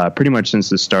pretty much since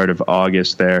the start of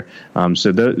August there.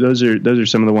 So those are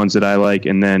some of the ones that I like,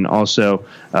 and then also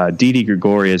Didi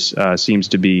Gregorius seems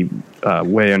to be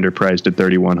way underpriced at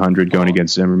 3,100 going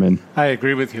against Zimmerman. I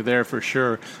agree with you there for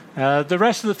sure. The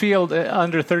rest of the field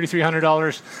under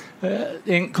 $3,300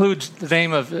 includes the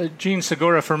name of Gene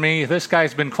Segura for me. This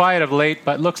guy's been quiet of late,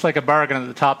 but looks like a bargain at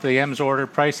the top of the M's order,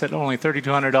 priced at only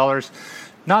 $3,200.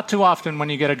 Not too often when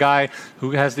you get a guy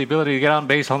who has the ability to get on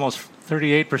base almost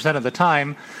 38% of the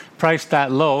time, priced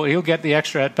that low. He'll get the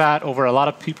extra at bat over a lot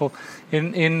of people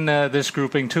in this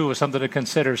grouping too, is something to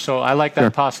consider. So I like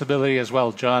that possibility as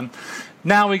well, John.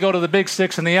 Now we go to the big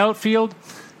six in the outfield.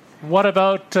 What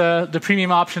about the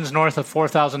premium options north of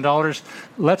 $4,000?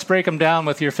 Let's break them down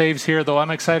with your faves here, though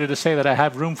I'm excited to say that I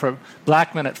have room for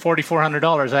Blackmon at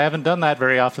 $4,400. I haven't done that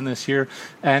very often this year,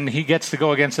 and he gets to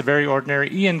go against a very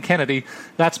ordinary Ian Kennedy.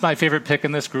 That's my favorite pick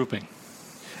in this grouping.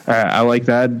 I like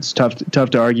that. It's tough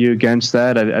to argue against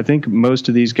that. I think most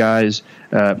of these guys,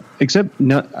 I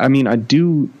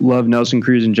do love Nelson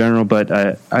Cruz in general, but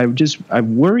I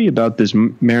worry about this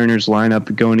Mariners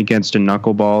lineup going against a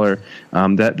knuckleballer.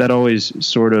 That always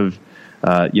sort of.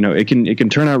 It can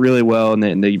turn out really well,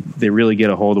 and they really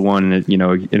get a hold of one, and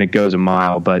it goes a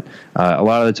mile. But a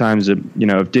lot of the times,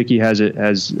 if Dickey has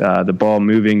the ball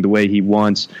moving the way he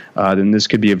wants, then this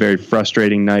could be a very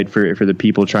frustrating night for the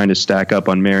people trying to stack up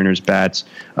on Mariners bats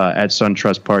at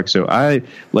SunTrust Park. So I,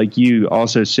 like you,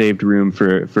 also saved room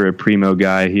for a primo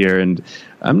guy here, and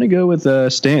I'm going to go with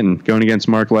Stanton going against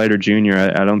Mark Leiter Jr.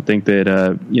 I don't think that,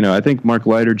 I think Mark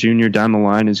Leiter Jr. down the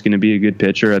line is going to be a good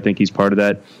pitcher. I think he's part of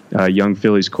that young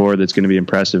Phillies core that's going to be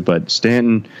impressive. But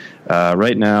Stanton,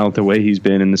 right now, the way he's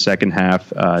been in the second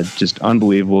half, just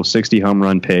unbelievable, 60 home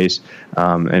run pace.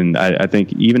 And I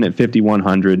think even at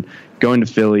 5,100, going to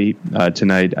Philly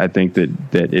tonight, I think that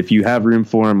if you have room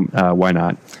for him, why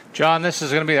not? John, this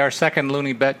is going to be our second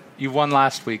Looney bet. You won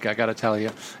last week, I got to tell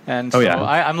you. And so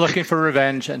I'm looking for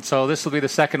revenge. And so this will be the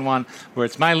second one where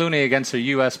it's my Looney against a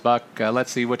U.S. buck.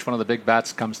 Let's see which one of the big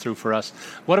bats comes through for us.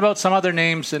 What about some other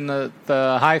names in the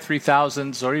high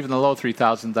 3,000s or even the low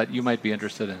 3,000s that you might be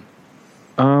interested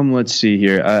in? Let's see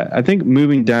here. I think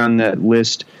moving down that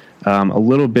list a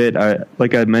little bit,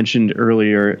 like I mentioned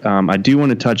earlier, I do want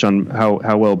to touch on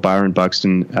how well Byron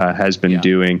Buxton has been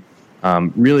doing.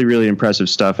 Really, really impressive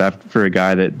stuff for a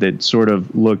guy that sort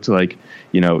of looked like,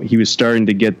 he was starting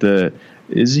to get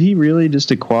is he really just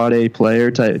a quad A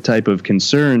player type of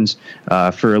concerns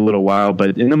for a little while.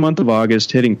 But in the month of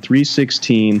August, hitting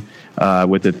 .316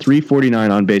 with a .349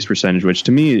 on base percentage, which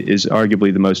to me is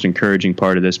arguably the most encouraging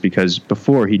part of this, because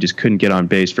before he just couldn't get on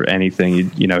base for anything.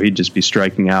 He'd just be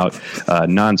striking out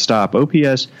nonstop.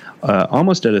 OPS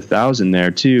almost at 1,000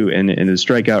 there too, and the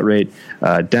strikeout rate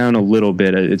down a little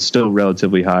bit. It's still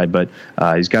relatively high, but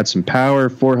he's got some power.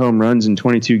 4 home runs in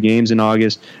 22 games in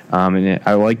August, and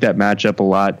I like that matchup a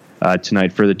lot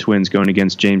tonight for the Twins going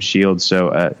against James Shields.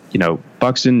 So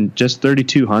Buxton just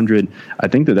 3,200. I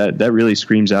think that really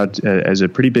screams out as a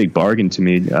pretty big bargain to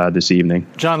me this evening.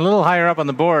 John, a little higher up on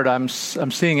the board, I'm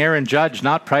seeing Aaron Judge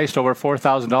not priced over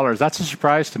 $4,000. That's a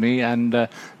surprise to me, and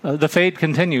the fade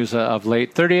continues of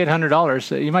late.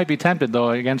 $3,800. You might be tempted though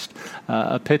against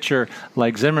a pitcher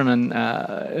like Zimmerman.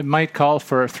 It might call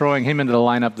for throwing him into the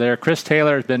lineup there. Chris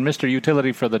Taylor has been Mr.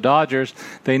 Utility for the Dodgers.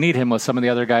 They need him with some of the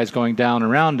other guys going down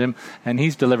around him, and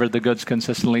he's delivered the goods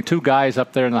consistently. 2 guys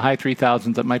up there in the high 3,000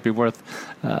 thousands that might be worth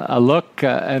a look.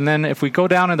 And then if we go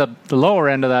down in the lower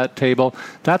end of that table,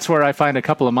 that's where I find a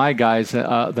couple of my guys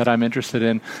that I'm interested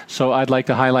in. So I'd like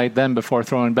to highlight them before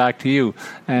throwing back to you.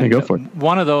 And go for it.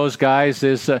 One of those guys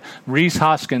is Rhys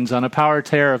Hoskins on a power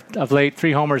tear of late,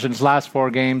 3 homers in his last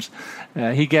 4 games.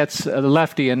 He gets the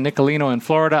lefty in Nicolino in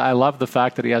Florida. I love the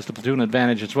fact that he has the platoon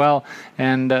advantage as well.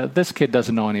 And this kid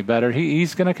doesn't know any better.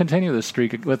 He's going to continue the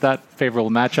streak with that favorable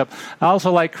matchup. I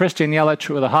also like Christian Yelich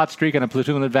with a hot streak and a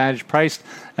platoon advantage, priced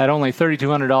at only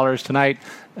 $3,200 tonight.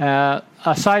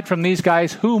 Aside from these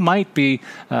guys, who might be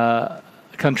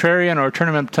contrarian or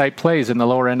tournament-type plays in the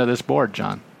lower end of this board,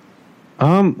 John?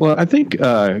 Well, I think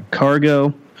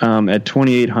Cargo at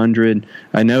 2,800.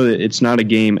 I know that it's not a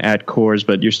game at Coors,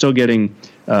 but you're still getting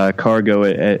Cargo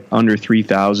at under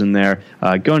 3,000 there,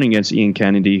 going against Ian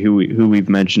Kennedy, who we've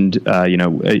mentioned.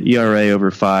 ERA over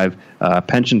 5,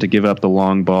 penchant to give up the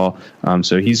long ball.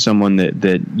 So he's someone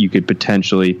that you could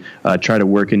potentially try to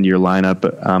work into your lineup.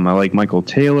 I like Michael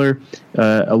Taylor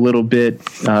a little bit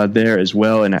there as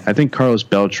well, and I think Carlos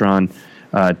Beltran.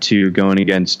 Going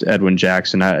against Edwin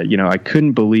Jackson. I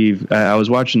couldn't believe I was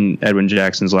watching Edwin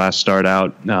Jackson's last start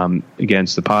out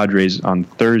against the Padres on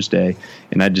Thursday,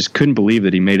 and I just couldn't believe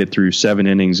that he made it through 7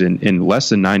 innings in less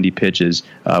than 90 pitches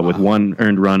with 1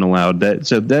 earned run allowed.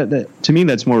 That to me,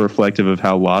 that's more reflective of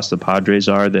how lost the Padres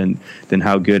are than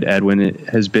how good Edwin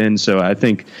has been. So I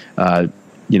think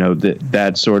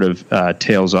that sort of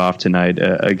tails off tonight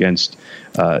against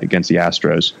the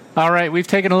Astros. All right, we've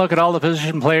taken a look at all the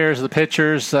position players, the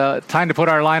pitchers. Time to put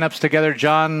our lineups together.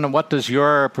 John, what does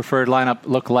your preferred lineup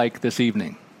look like this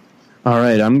evening? All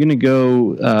right, I'm going to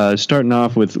go starting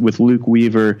off with Luke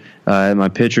Weaver at my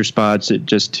pitcher spots,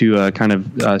 just to kind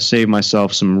of save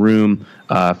myself some room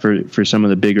for some of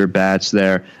the bigger bats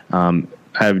there. I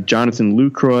have Jonathan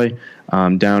Lucroy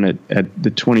down at the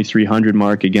 2,300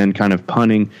 mark, again, kind of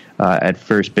punting at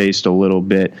first base a little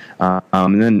bit.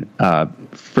 And then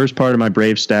first part of my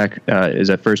Brave stack is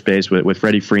at first base with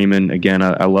Freddie Freeman. Again,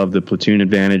 I love the platoon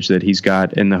advantage that he's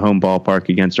got in the home ballpark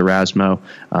against Erasmo.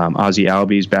 Ozzie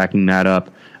Albies backing that up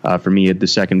for me at the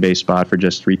second base spot for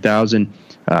just 3,000.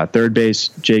 Third base,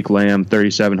 Jake Lamb,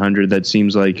 3,700. That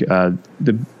seems like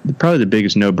probably the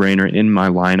biggest no-brainer in my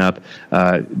lineup.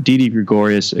 Didi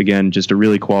Gregorius, again, just a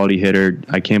really quality hitter.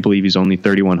 I can't believe he's only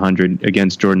 3,100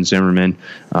 against Jordan Zimmerman,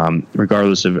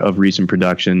 regardless of recent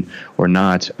production or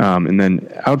not. And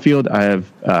then outfield, I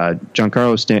have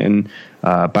Giancarlo Stanton,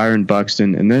 Byron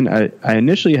Buxton, and then I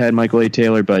initially had Michael A.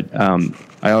 Taylor, but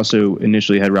I also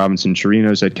initially had Robinson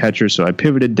Chirinos at catcher, so I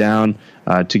pivoted down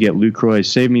to get Lucroy,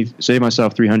 save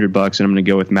myself $300, and I'm going to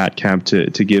go with Matt Kemp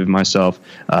to give myself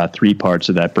 3 parts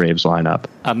of that Braves lineup.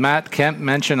 A Matt Kemp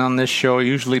mention on this show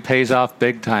usually pays off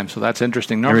big time, so that's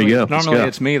interesting. Normally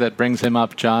it's me that brings him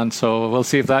up, John, so we'll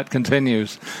see if that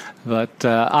continues. But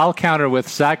I'll counter with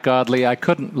Zach Godley. I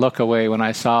couldn't look away when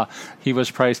I saw he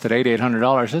was priced at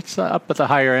 $8,800. It's up at the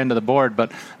higher end of the board,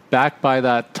 but backed by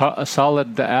that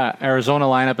solid Arizona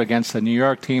lineup against the New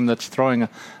York team that's throwing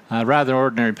a rather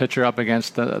ordinary pitcher up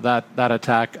against that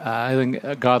attack. I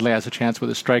think Godley has a chance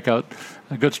with a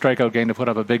good strikeout game to put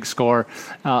up a big score.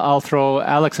 I'll throw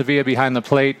Alex Avila behind the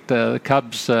plate. The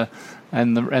Cubs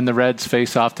and the Reds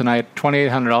face off tonight.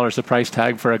 $2,800 the price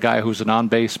tag for a guy who's an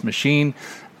on-base machine.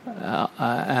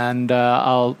 And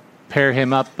I'll pair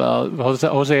him up. Jose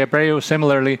Abreu,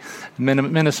 similarly,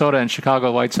 Minnesota and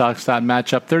Chicago White Sox, that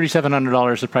matchup.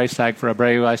 $3,700 the price tag for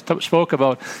Abreu. I spoke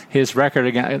about his record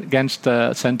against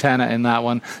Santana in that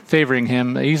one, favoring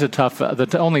him. He's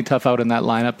the only tough out in that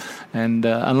lineup, and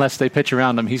unless they pitch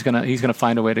around him, he's gonna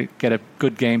find a way to get a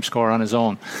good game score on his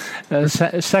own.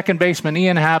 Second baseman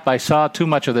Ian Happ. I saw too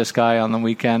much of this guy on the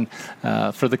weekend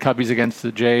for the Cubbies against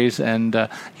the Jays, and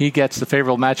he gets the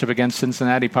favorable matchup against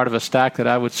Cincinnati, part of a stack that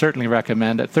I would certainly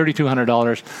recommend at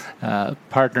 $3,200,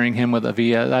 partnering him with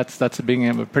Avila. That's being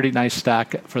a pretty nice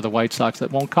stack for the White Sox that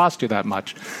won't cost you that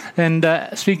much. And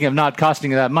speaking of not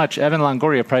costing you that much, Evan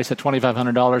Longoria priced at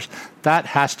 $2,500. That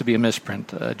has to be a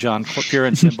misprint, John, pure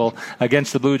and simple.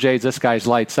 Against the Blue Jays, this guy's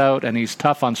lights out, and he's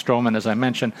tough on Stroman, as I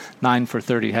mentioned, 9 for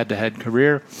 30 head-to-head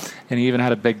career, and he even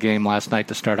had a big game last night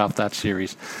to start off that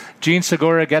series. Gene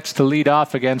Segura gets to lead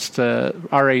off against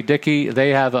R.A. Dickey. They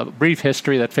have a brief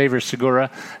history that favors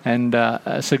Segura, and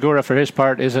Segura, for his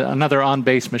part, is another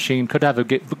on-base machine, could have a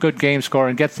good game score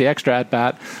and gets the extra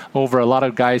at-bat over a lot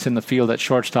of guys in the field at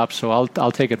shortstop, so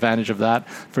I'll take advantage of that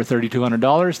for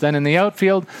 $3,200. Then in the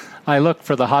outfield, I look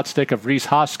for the hot stick of Rhys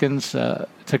Hoskins to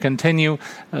continue.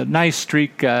 A nice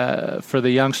streak for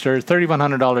the youngster.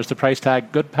 $3,100 the price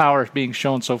tag. Good power being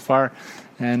shown so far.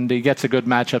 and he gets a good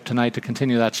matchup tonight to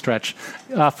continue that stretch.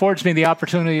 Affords me the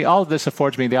opportunity. All of this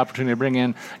affords me the opportunity to bring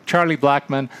in Charlie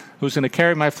Blackmon, who's going to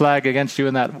carry my flag against you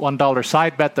in that $1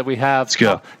 side bet that we have. Let's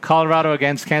go. Colorado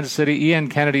against Kansas City. Ian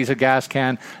Kennedy's a gas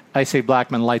can. I say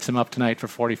Blackmon lights him up tonight for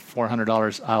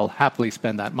 $4,400. I'll happily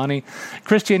spend that money.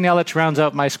 Christian Yelich rounds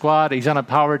out my squad. He's on a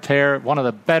power tear, one of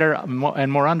the better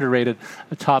and more underrated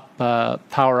top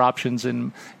power options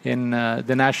in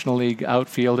the National League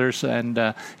outfielders,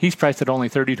 and he's priced at only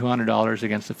 $3,200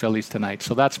 against the Phillies tonight.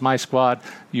 So that's my squad.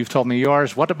 You've told me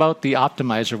yours. What about the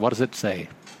Optimizer? What does it say?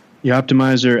 The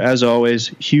Optimizer, as always,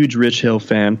 huge Rich Hill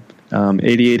fan.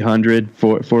 8,800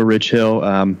 for Rich Hill.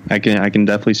 I can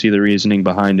definitely see the reasoning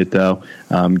behind it, though.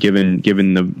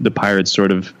 Given the Pirates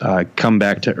sort of come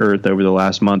back to earth over the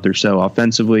last month or so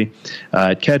offensively.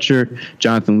 At catcher,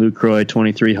 Jonathan Lucroy,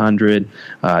 2,300.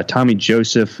 Tommy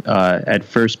Joseph at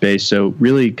first base. So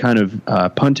really kind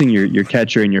of punting your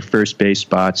catcher and your first base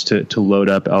spots to load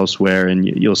up elsewhere, and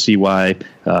you'll see why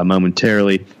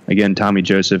momentarily. Again, Tommy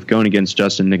Joseph going against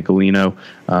Justin Nicolino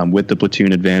with the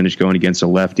platoon advantage, going against a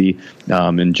lefty.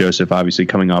 And Joseph obviously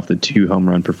coming off the 2 home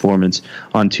run performance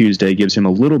on Tuesday gives him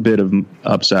a little bit of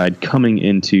upside coming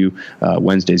into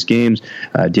Wednesday's games.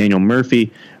 Daniel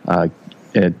Murphy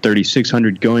at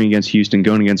 3,600 going against Houston,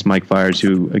 going against Mike Fiers,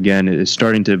 who again is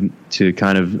starting to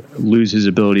kind of lose his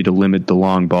ability to limit the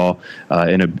long ball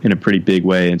in a pretty big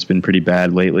way, and it's been pretty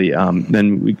bad lately.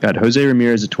 Then we got Jose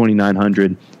Ramirez at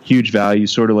 2,900, huge value,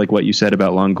 sort of like what you said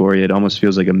about Longoria. It almost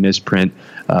feels like a misprint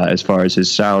as far as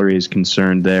his salary is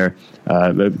concerned there.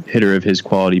 A hitter of his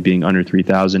quality being under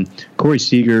 3,000. Corey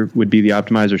Seager would be the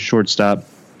Optimizer shortstop.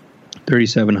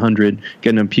 3,700,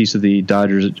 getting a piece of the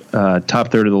Dodgers'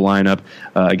 top third of the lineup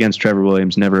against Trevor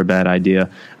Williams, never a bad idea.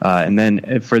 And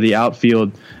then for the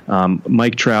outfield,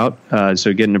 Mike Trout,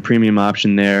 so getting a premium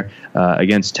option there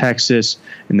against Texas,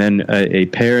 and then a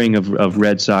pairing of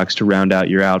Red Sox to round out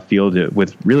your outfield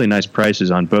with really nice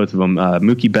prices on both of them.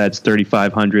 Mookie Betts,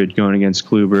 3,500, going against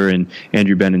Kluber and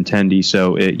Andrew Benintendi.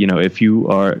 So, if you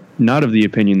are not of the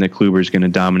opinion that Kluber is going to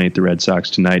dominate the Red Sox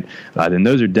tonight, then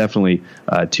those are definitely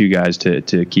 2 guys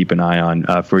to keep an eye on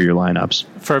for your lineups.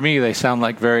 For me, they sound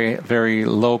like very, very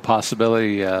low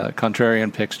possibility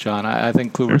contrarian picks, John. I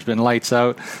think Kluber's been lights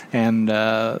out, and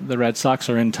the Red Sox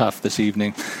are in tough this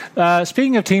evening.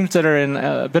 Speaking of teams that are in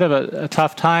a bit of a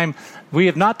tough time, we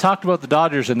have not talked about the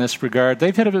Dodgers in this regard.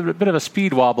 They've hit a bit of a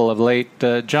speed wobble of late.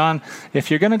 John,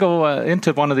 if you're going to go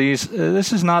into one of these,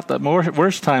 this is not the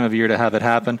worst time of year to have it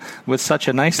happen with such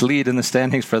a nice lead in the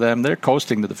standings for them. They're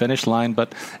coasting to the finish line,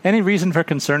 but any reason for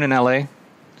concern in L.A.?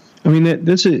 I mean,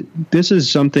 this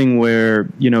is something where,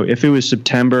 if it was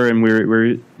September and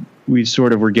we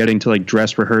sort of were getting to like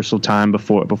dress rehearsal time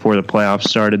before the playoffs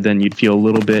started, then you'd feel a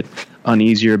little bit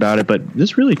uneasier about it. But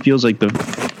this really feels like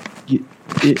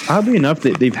oddly enough,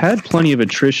 they've had plenty of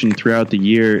attrition throughout the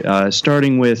year,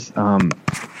 starting with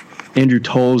Andrew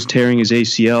Toles tearing his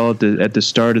ACL at the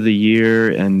start of the year,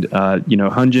 and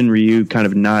Hyun-Jin Ryu kind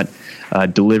of not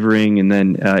delivering, and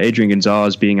then Adrian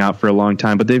Gonzalez being out for a long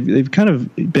time. But they've kind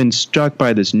of been struck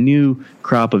by this new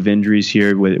crop of injuries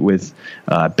here with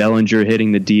Bellinger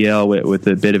hitting the DL with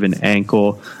a bit of an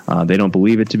ankle. They don't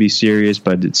believe it to be serious,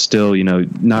 but it's still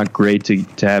not great to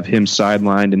have him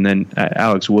sidelined. And then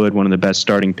Alex Wood, one of the best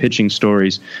starting pitching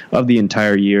stories of the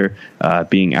entire year,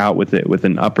 being out with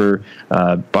an upper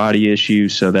body issue.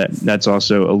 So that's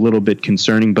also a little bit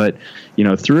concerning. But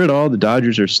through it all, the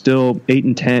Dodgers are still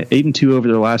 8-2 over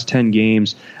their last 10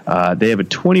 games. They have a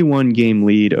 21-game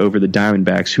lead over the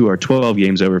Diamondbacks, who are 12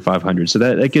 games over 500. So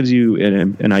that gives you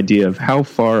an idea of how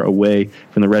far away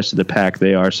from the rest of the pack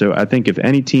they are. So I think if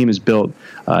any team is built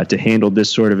to handle this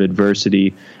sort of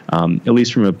adversity, at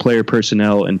least from a player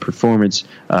personnel and performance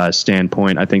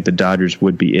standpoint, I think the Dodgers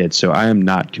would be it. So I am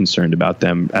not concerned about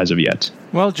them as of yet.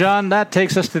 Well, John, that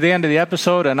takes us to the end of the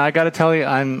episode, and I got to tell you,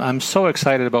 I'm so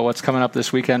excited about what's coming up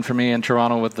this weekend for me in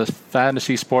Toronto with the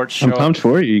Fantasy Sports Show. I'm pumped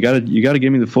for it. You got to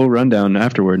give me the full rundown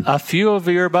afterward. A few of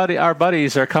our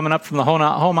buddies are coming up from the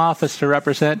home office to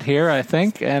represent here, I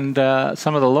think, and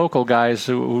some of the local guys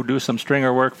who do some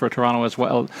stringer work for Toronto as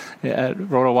well at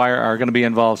RotoWire are going to be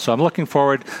involved. So I'm looking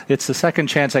forward. It's the second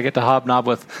chance I get to hobnob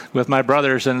with my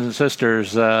brothers and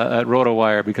sisters at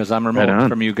RotoWire, because I'm remote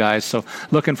from you guys. So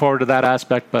looking forward to that aspect,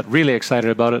 but really excited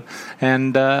about it.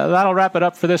 And that'll wrap it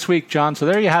up for this week, John. So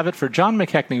there you have it for John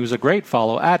McKechnie, who's a great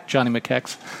follow at Johnny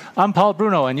McKex. I'm Paul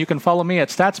Bruno, and you can follow me at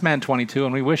Statsman22,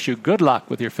 and we wish you good luck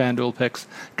with your FanDuel picks.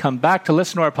 Come back to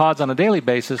listen to our pods on a daily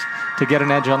basis to get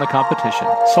an edge on the competition.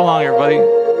 So long, everybody.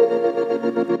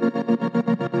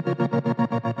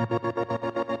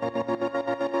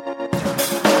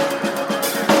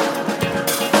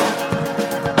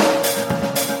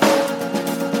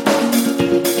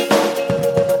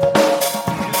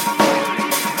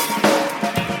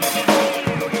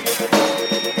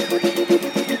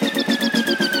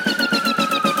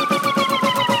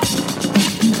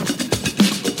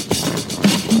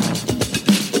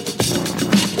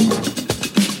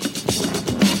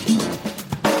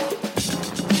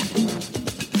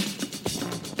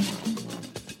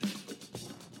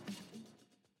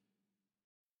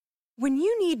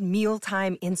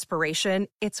 mealtime inspiration,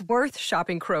 it's worth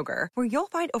shopping Kroger, where you'll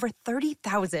find over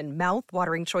 30,000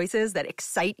 mouth-watering choices that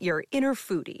excite your inner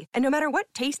foodie. And no matter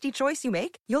what tasty choice you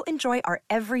make, you'll enjoy our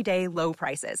everyday low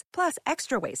prices, plus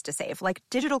extra ways to save, like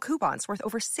digital coupons worth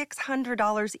over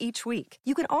 $600 each week.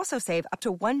 You can also save up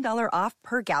to $1 off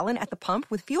per gallon at the pump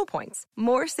with fuel points.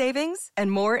 More savings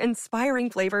and more inspiring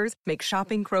flavors make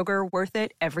shopping Kroger worth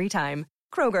it every time.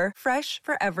 Kroger, fresh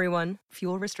for everyone.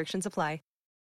 Fuel restrictions apply.